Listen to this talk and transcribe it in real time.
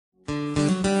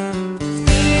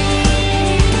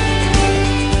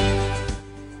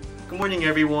morning,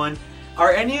 everyone.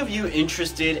 Are any of you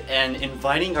interested in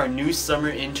inviting our new summer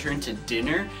intern to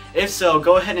dinner? If so,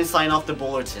 go ahead and sign off the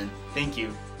bulletin. Thank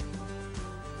you.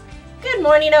 Good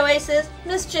morning, Oasis.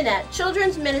 Miss Jeanette,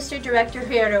 Children's Ministry Director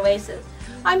here at Oasis.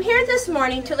 I'm here this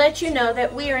morning to let you know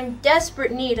that we are in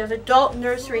desperate need of adult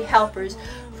nursery helpers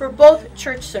for both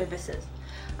church services.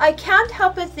 I can't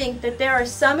help but think that there are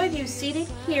some of you seated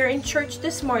here in church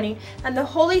this morning and the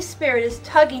Holy Spirit is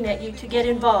tugging at you to get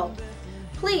involved.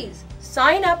 Please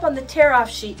sign up on the tear-off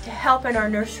sheet to help in our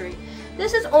nursery.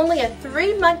 This is only a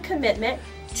 3-month commitment,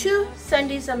 2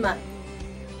 Sundays a month.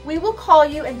 We will call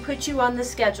you and put you on the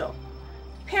schedule.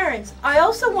 Parents, I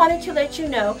also wanted to let you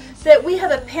know that we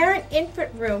have a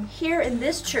parent-infant room here in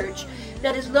this church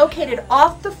that is located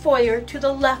off the foyer to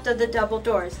the left of the double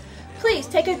doors. Please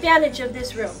take advantage of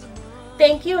this room.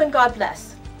 Thank you and God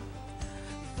bless.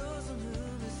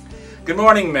 Good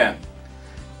morning, men.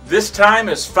 This time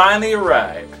has finally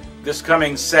arrived. This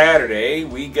coming Saturday,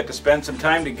 we get to spend some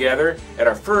time together at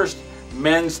our first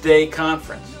Men's Day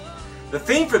conference. The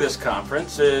theme for this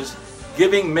conference is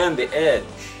Giving Men the Edge.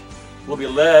 We'll be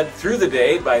led through the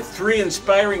day by 3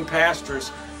 inspiring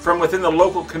pastors from within the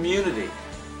local community.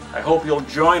 I hope you'll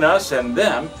join us and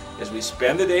them as we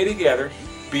spend the day together,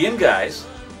 being guys,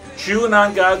 chewing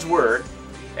on God's Word,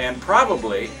 and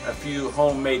probably a few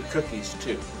homemade cookies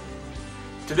too.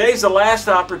 Today's the last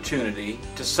opportunity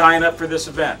to sign up for this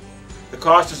event. The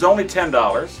cost is only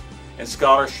 $10 and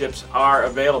scholarships are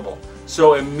available.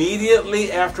 So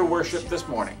immediately after worship this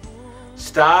morning,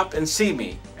 stop and see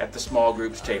me at the small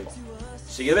groups table.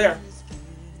 See you there.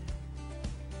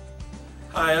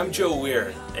 Hi, I'm Joe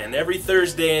Weir, and every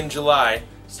Thursday in July,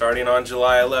 starting on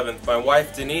July 11th, my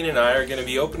wife Deneen and I are going to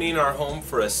be opening our home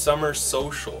for a summer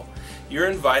social. You're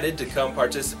invited to come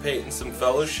participate in some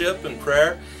fellowship and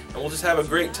prayer, and we'll just have a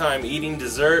great time eating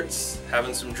desserts,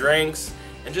 having some drinks,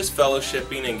 and just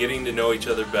fellowshipping and getting to know each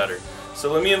other better.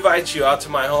 So let me invite you out to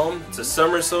my home. It's a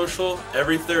summer social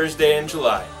every Thursday in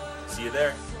July. See you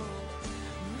there.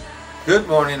 Good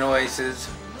morning, Oasis.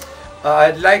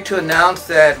 I'd like to announce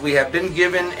that we have been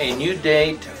given a new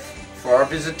date for our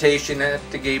visitation at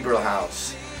the Gabriel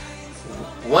House.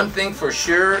 One thing for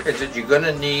sure is that you're going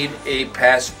to need a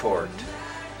passport.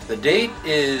 The date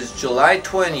is July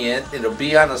 20th. It'll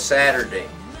be on a Saturday.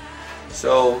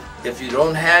 So if you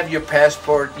don't have your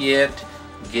passport yet,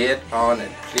 get on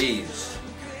it, please.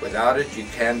 Without it, you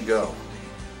can't go.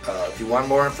 If you want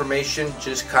more information,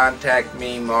 just contact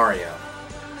me, Mario.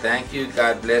 Thank you,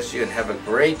 God bless you, and have a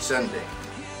great Sunday.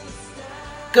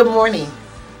 Good morning.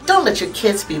 Don't let your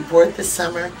kids be bored this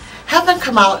summer. Have them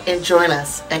come out and join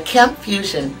us at Camp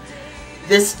Fusion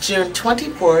this June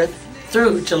 24th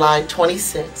through July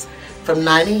 26th from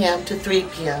 9 a.m. to 3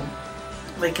 p.m.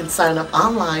 They can sign up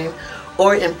online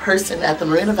or in person at the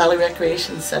Moreno Valley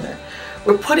Recreation Center.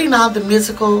 We're putting on the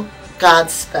musical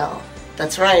Godspell.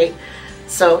 That's right.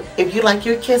 So if you'd like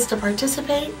your kids to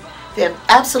participate, they have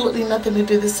absolutely nothing to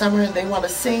do this summer and they want to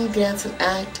sing, dance, and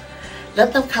act,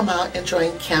 let them come out and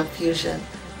join Camp Fusion.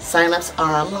 Sign-ups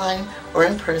are online or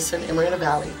in person in Moreno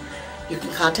Valley. You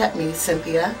can contact me,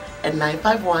 Cynthia, at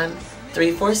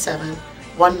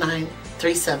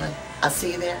 951-347-1937. I'll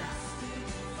see you there.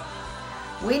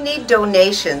 We need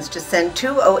donations to send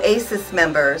 2 Oasis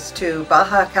members to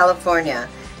Baja California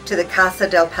to the Casa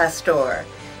del Pastor.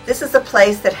 This is a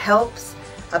place that helps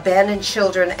abandoned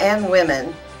children and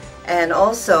women, and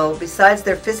also, besides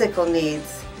their physical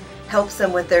needs, helps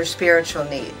them with their spiritual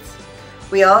needs.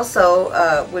 We also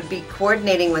would be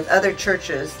coordinating with other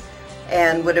churches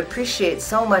and would appreciate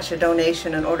so much a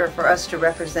donation in order for us to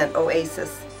represent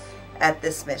Oasis at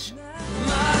this mission.